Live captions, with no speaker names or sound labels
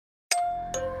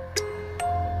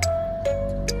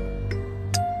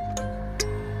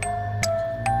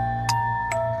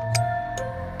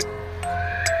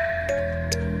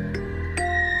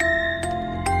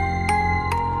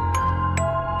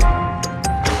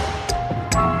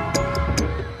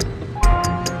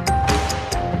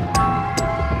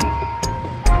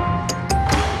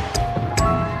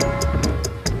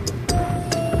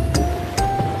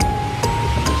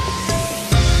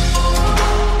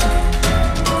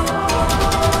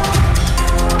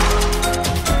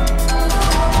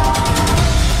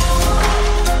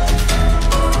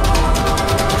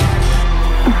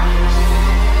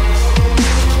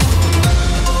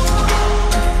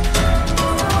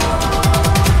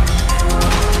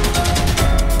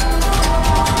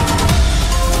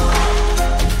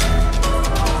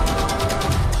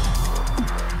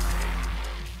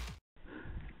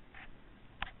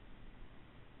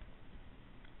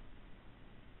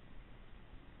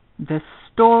The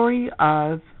story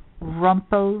of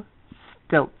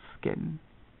Rumplestiltskin.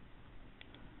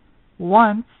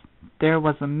 Once there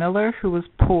was a miller who was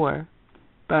poor,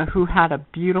 but who had a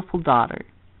beautiful daughter.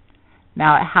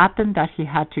 Now it happened that he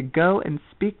had to go and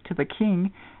speak to the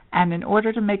king, and in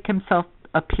order to make himself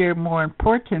appear more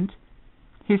important,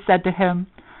 he said to him,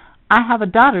 "I have a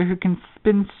daughter who can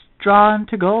spin straw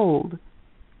into gold."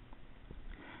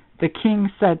 The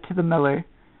king said to the miller,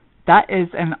 "That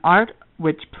is an art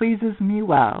which pleases me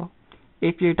well.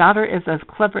 If your daughter is as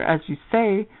clever as you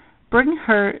say, bring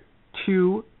her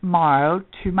tomorrow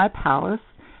to my palace,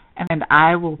 and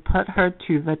I will put her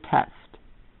to the test."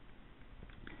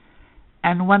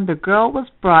 And when the girl was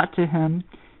brought to him,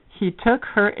 he took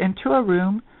her into a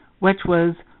room which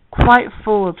was quite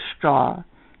full of straw,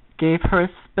 gave her a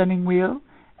spinning wheel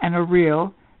and a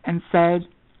reel, and said,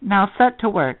 "Now set to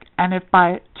work, and if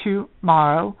by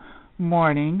tomorrow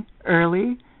morning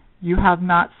early you have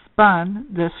not spun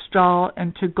this straw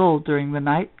into gold during the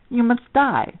night, you must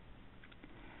die."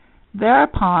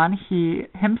 Thereupon he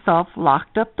himself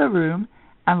locked up the room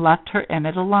and left her in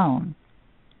it alone.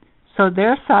 So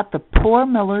there sat the poor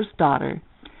miller's daughter,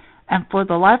 and for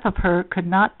the life of her could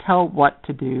not tell what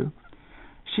to do.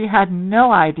 She had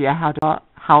no idea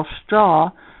how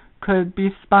straw could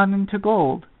be spun into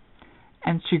gold,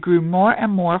 and she grew more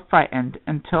and more frightened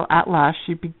until at last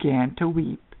she began to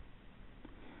weep.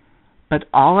 But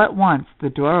all at once the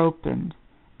door opened,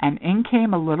 and in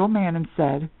came a little man and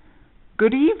said,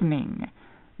 "Good evening,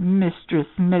 Mistress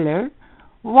Miller.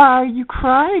 Why are you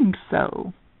crying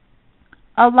so?"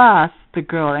 "Alas," the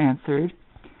girl answered,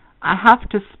 "I have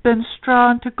to spin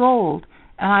straw into gold,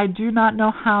 and I do not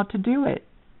know how to do it."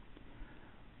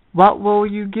 "What will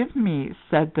you give me,"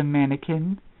 said the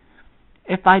mannikin,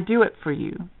 "if I do it for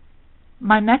you?"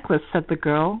 "My necklace," said the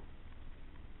girl.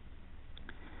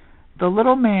 The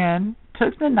little man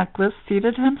took the necklace,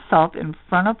 seated himself in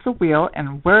front of the wheel,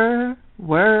 and whir,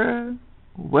 whir,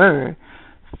 whir,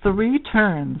 3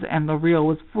 turns, and the reel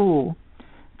was full.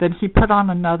 Then he put on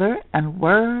another, and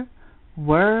whir,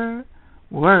 whir,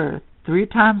 whir, 3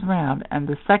 times round, and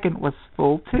the second was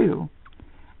full too.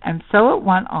 And so it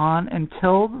went on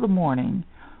until the morning,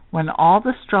 when all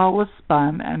the straw was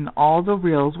spun and all the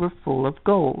reels were full of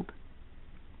gold.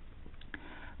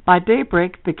 By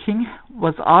daybreak the king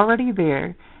was already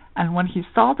there, and when he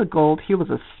saw the gold he was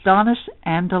astonished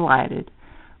and delighted,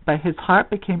 but his heart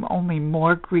became only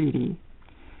more greedy.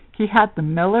 He had the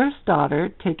miller's daughter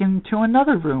taken to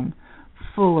another room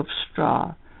full of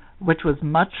straw, which was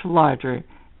much larger,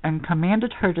 and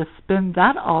commanded her to spin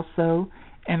that also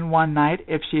in one night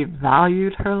if she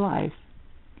valued her life.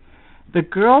 The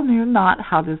girl knew not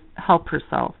how to help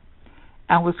herself,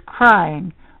 and was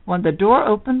crying, when the door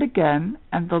opened again,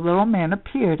 and the little man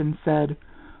appeared and said,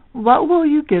 "What will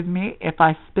you give me if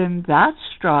I spin that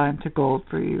straw into gold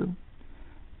for you?"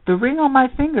 "The ring on my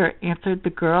finger," answered the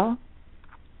girl.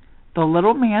 The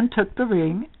little man took the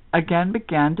ring, again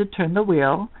began to turn the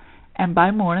wheel, and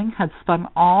by morning had spun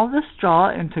all the straw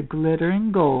into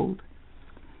glittering gold.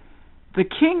 The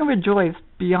king rejoiced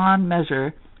beyond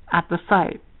measure at the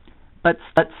sight, but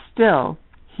still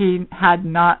he had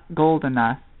not gold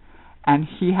enough, and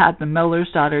he had the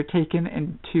miller's daughter taken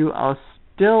into a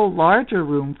still larger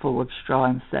room full of straw,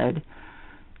 and said,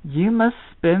 "You must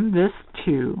spin this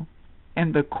too,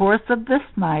 in the course of this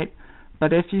night,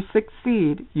 but if you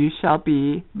succeed, you shall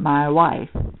be my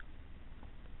wife."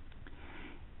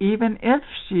 "Even if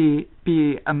she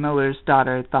be a miller's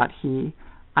daughter," thought he,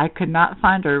 "I could not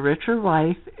find a richer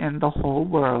wife in the whole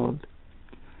world."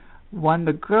 When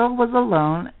the girl was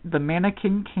alone, the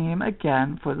mannikin came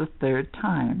again for the 3rd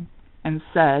time, and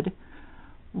said,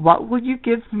 "What will you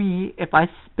give me if I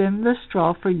spin the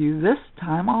straw for you this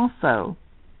time also?"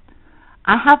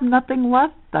 "I have nothing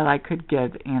left that I could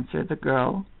give," answered the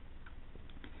girl.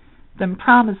 "Then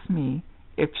promise me,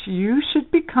 if you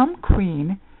should become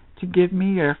queen, to give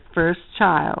me your first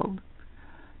child."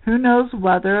 "Who knows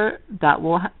whether that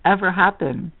will ever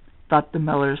happen?" thought the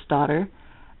miller's daughter,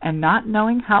 and not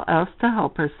knowing how else to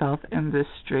help herself in this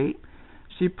strait,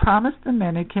 she promised the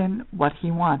mannikin what he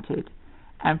wanted,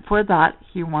 and for that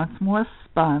he once more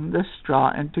spun the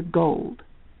straw into gold.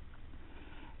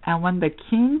 And when the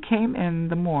king came in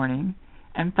the morning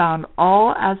and found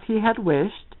all as he had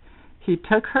wished, he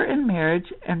took her in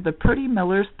marriage, and the pretty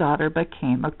miller's daughter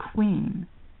became a queen.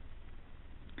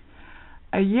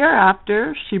 A year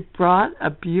after, she brought a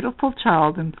beautiful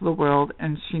child into the world,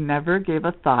 and she never gave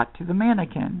a thought to the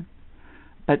mannikin.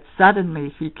 But suddenly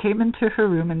he came into her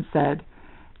room and said,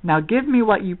 "Now give me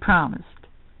what you promised."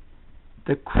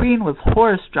 The queen was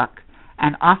horror-struck,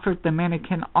 and offered the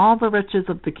mannikin all the riches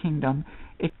of the kingdom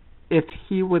if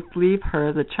he would leave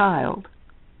her the child.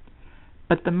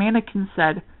 But the mannequin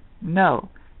said, "No,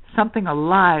 something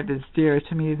alive is dearer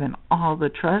to me than all the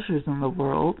treasures in the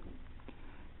world."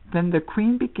 Then the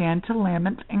queen began to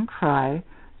lament and cry,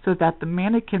 so that the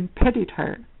mannequin pitied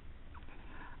her.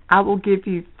 "I will give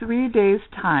you 3 days'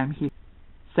 time,"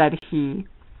 said he.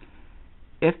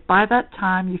 "If by that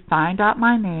time you find out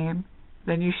my name,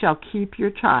 then you shall keep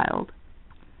your child."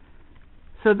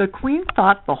 So the queen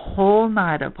thought the whole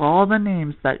night of all the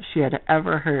names that she had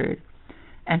ever heard,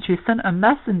 and she sent a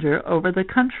messenger over the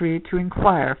country to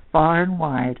inquire far and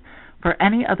wide for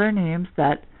any other names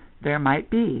that there might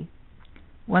be.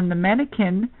 When the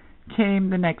mannequin came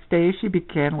the next day, she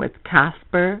began with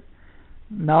Casper,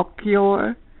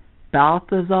 Melchior,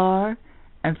 Balthazar,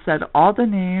 and said all the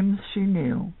names she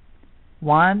knew,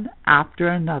 one after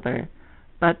another.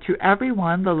 But to every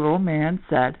one the little man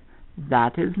said,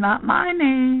 "That is not my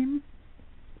name."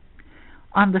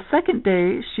 On the second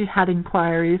day she had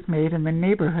inquiries made in the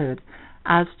neighborhood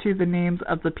as to the names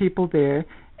of the people there,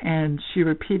 and she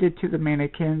repeated to the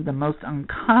mannequin the most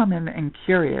uncommon and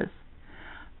curious.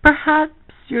 "Perhaps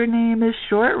your name is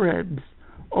Short Ribs,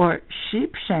 or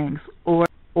Sheepshanks,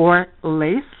 or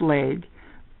Lace Leg,"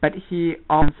 but he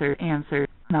answered,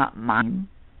 "Not mine."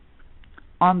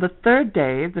 On the third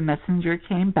day the messenger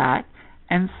came back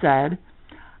and said,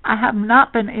 "I have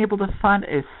not been able to find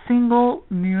a single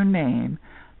new name,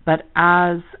 but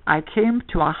as I came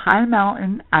to a high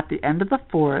mountain at the end of the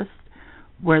forest,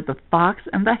 where the fox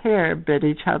and the hare bid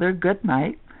each other good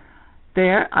night,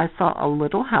 there I saw a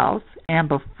little house, and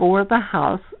before the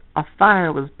house a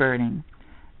fire was burning,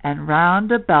 and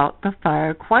round about the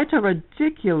fire quite a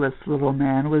ridiculous little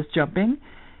man was jumping.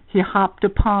 He hopped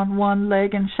upon one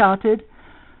leg and shouted,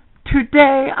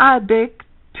 'Today I bake,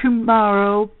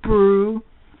 tomorrow brew,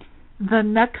 the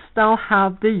next I'll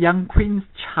have the young queen's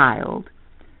child.'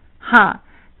 Ha!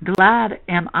 Glad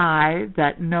am I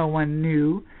that no one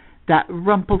knew that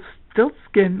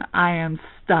Rumplestiltskin I am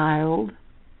styled."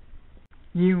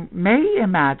 You may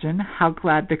imagine how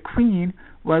glad the queen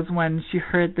was when she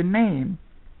heard the name.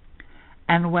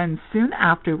 And when soon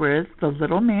afterwards the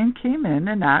little man came in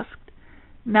and asked,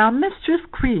 "Now, Mistress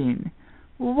Queen,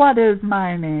 what is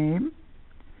my name?"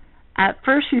 At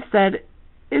first she said,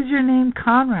 "Is your name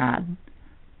Conrad?"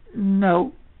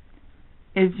 "No."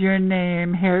 "Is your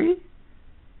name Harry?"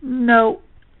 "No."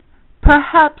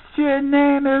 "Perhaps your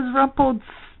name is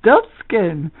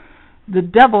Rumplestiltskin." "The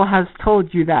devil has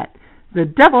told you that. The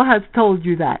devil has told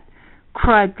you that,"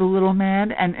 cried the little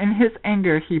man, and in his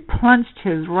anger he plunged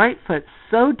his right foot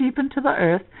so deep into the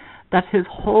earth that his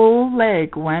whole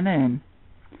leg went in.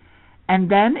 And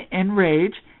then, in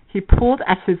rage, he pulled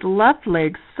at his left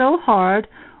leg so hard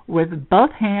with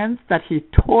both hands that he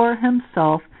tore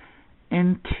himself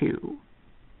in two.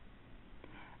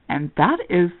 And that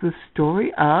is the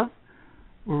story of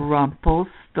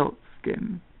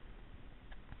Rumplestiltskin.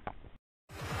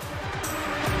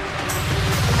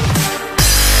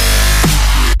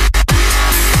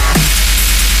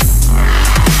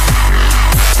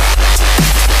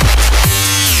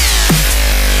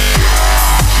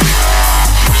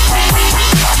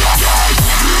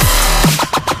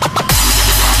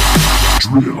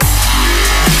 Drill.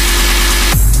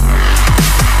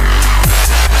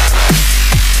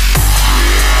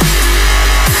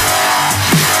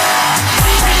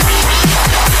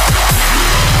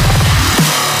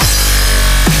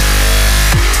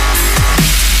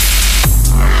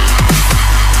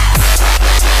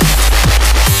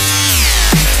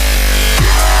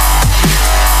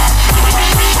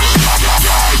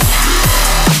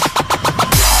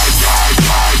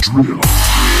 Drill.